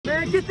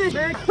Man, get this,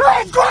 man.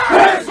 Red squad!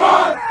 Red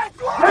squad!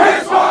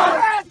 Red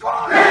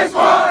squad! Red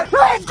squad!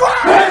 Red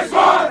squad! Red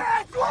squad!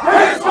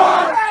 Red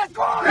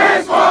squad!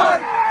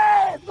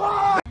 Red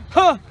squad!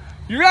 Huh?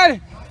 You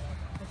ready?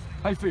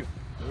 How you feel?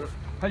 Good.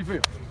 How you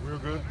feel? Real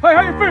good. Hey,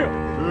 how you feel?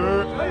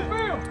 Good. How you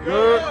feel?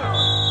 Good.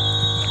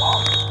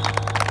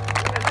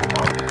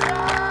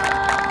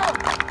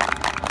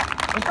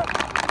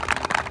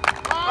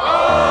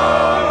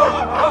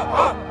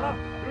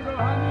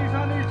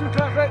 High knees, two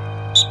claps, right?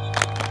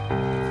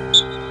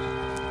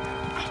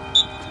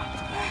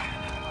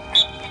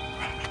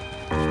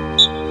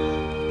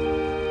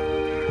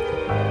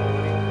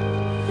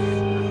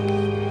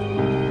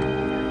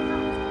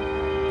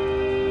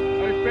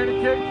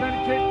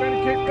 Hey, fanny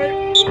kick, right?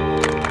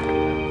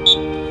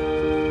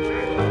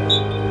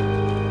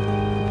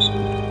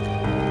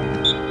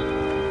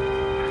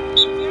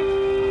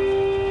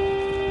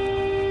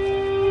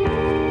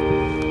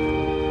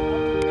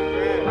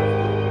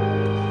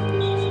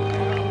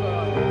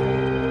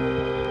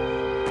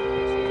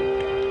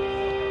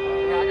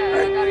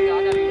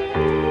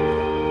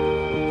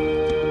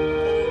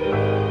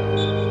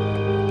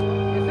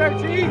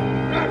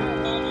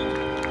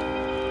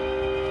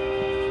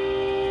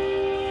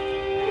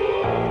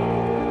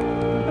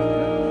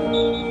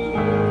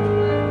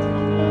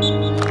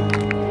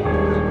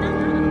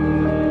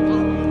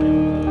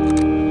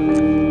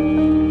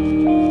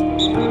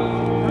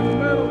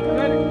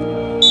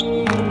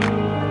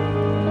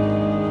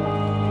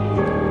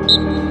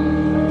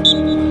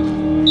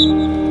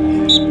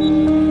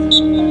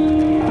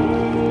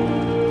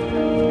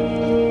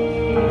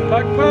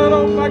 Back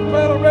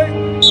pedal, right?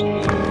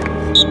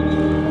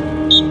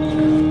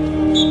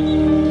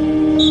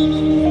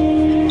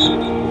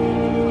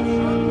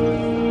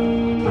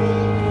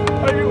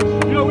 Hey,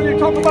 you know, when you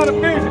talk about a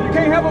vision, you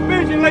can't have a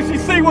vision unless you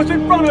see what's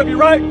in front of you,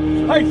 right?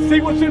 Hey,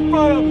 see what's in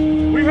front of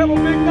us. We have a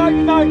big night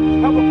tonight,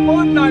 have a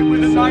fun night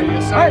with us tonight.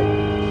 Yes, sir. Hey,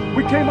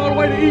 we came all the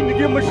way to Eaton to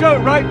give them a show,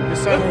 right? Yes,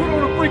 sir. Let's put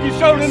on a freaky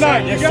show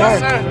tonight. Yes, You got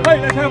sir. it? Hey,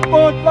 let's have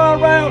fun, fly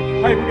around.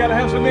 Hey, we gotta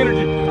have some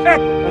energy.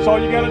 Effort. That's all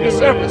you gotta do. Yes,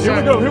 sir. Effort. Yes, Here we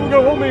sir. go, here we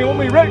go. Hold me,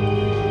 ready?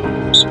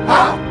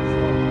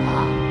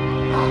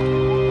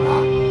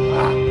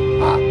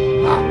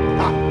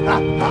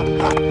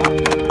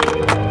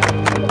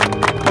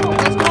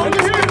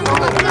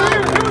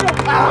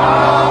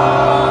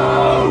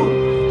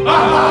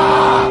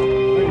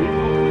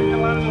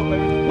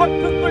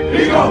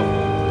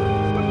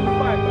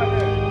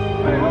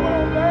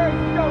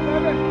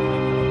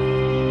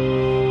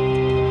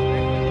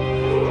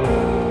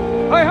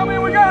 Hey, how many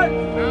we got?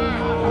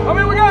 How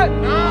many we got?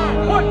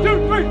 1,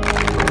 2, 3.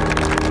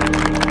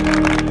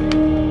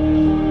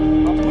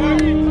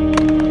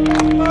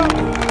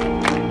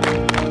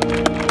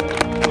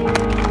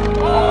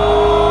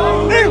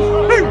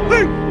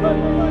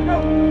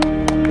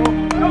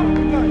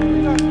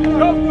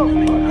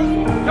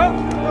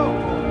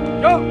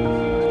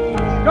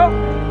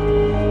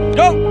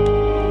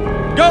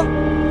 Go!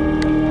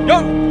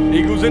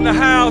 Eagles in the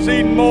house,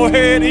 Eaton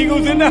Morehead.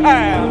 Eagles in the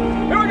house.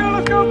 Here we go,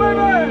 let's go, baby!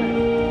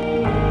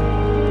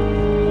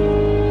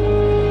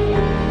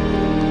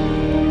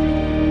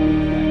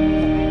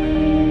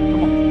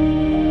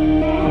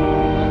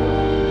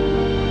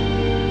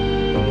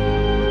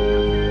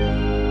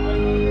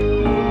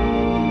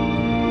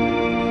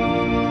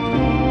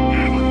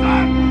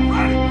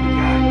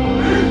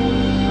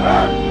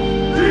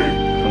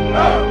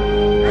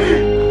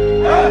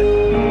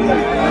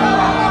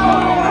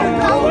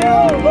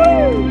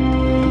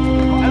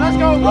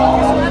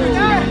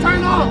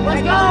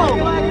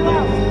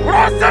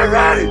 Stay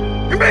ready!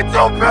 Give me 2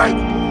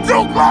 pins, 2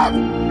 gloves,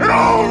 and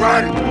all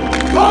ready!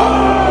 Go!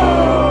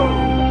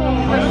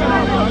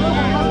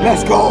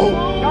 Let's go!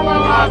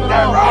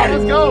 Stay ready!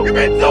 Let's go! Give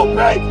me 2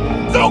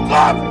 pins, 2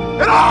 gloves,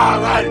 and all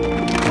ready!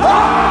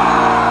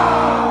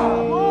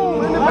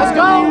 Let's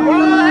go, bro.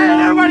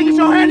 Everybody get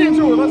your hand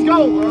into it. Let's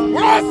go, bro. We're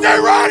gonna stay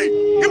ready!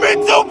 Give me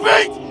 2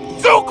 pins,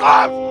 2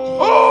 gloves,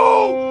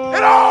 ooh,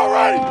 and all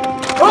ready!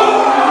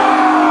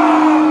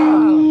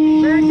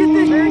 Man, get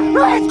this, man.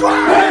 Red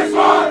squad! Red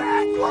squad!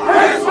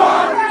 Red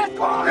squad!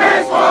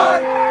 Red squad!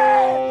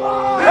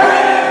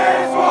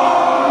 Red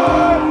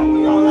squad!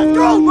 Let's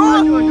go, bro!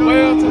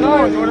 Well,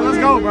 tonight, Jordan, let's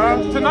go,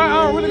 bro. Tonight, I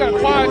don't really got to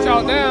quiet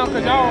y'all down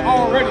because y'all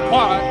already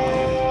quiet.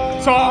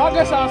 So I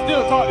guess I'll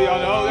still talk to y'all,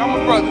 though. Y'all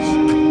my brothers.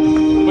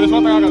 But there's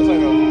one thing I got to say,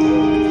 though.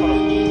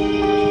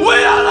 We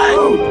are like,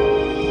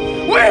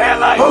 we here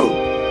like,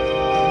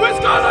 we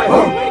score like, we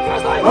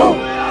cuss like, we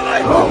are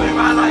like, we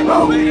run like,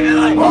 we here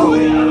like, we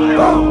are like.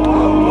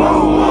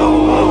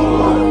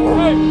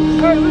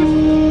 Hey,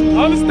 listen. I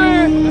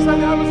understand this ain't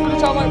the atmosphere that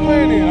y'all like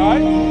playing in, all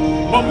right?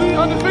 But we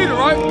undefeated,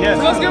 right? Yes.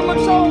 So let's give them a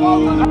show.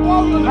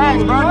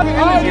 Thanks, bro. Right?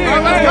 Energy, bro.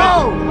 Let's go.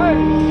 Hey,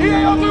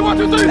 EA on 3, 1,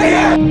 2, 3.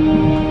 Yeah.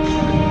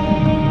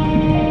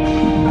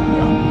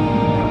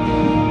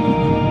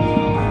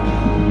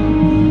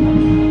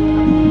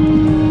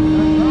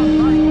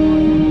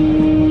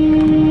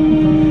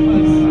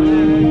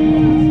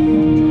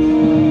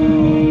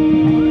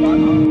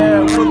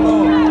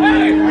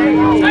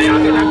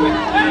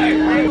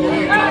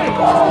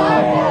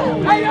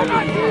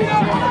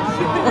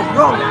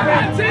 Get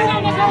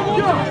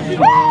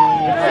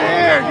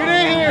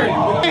in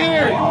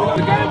here.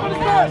 The game for the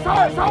start. So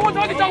I want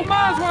y'all to get your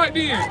minds right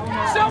then.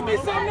 Show me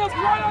something else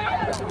right on.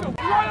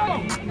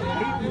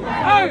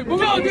 Hey, but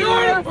we gonna do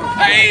it.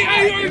 Hey,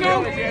 here we go.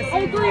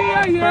 On 3,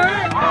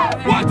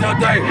 yeah. 1, 2, 3.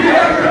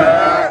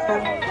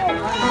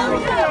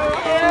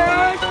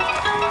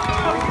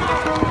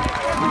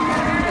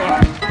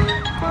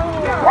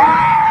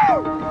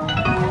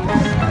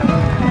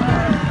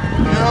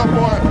 Yeah,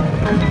 boy.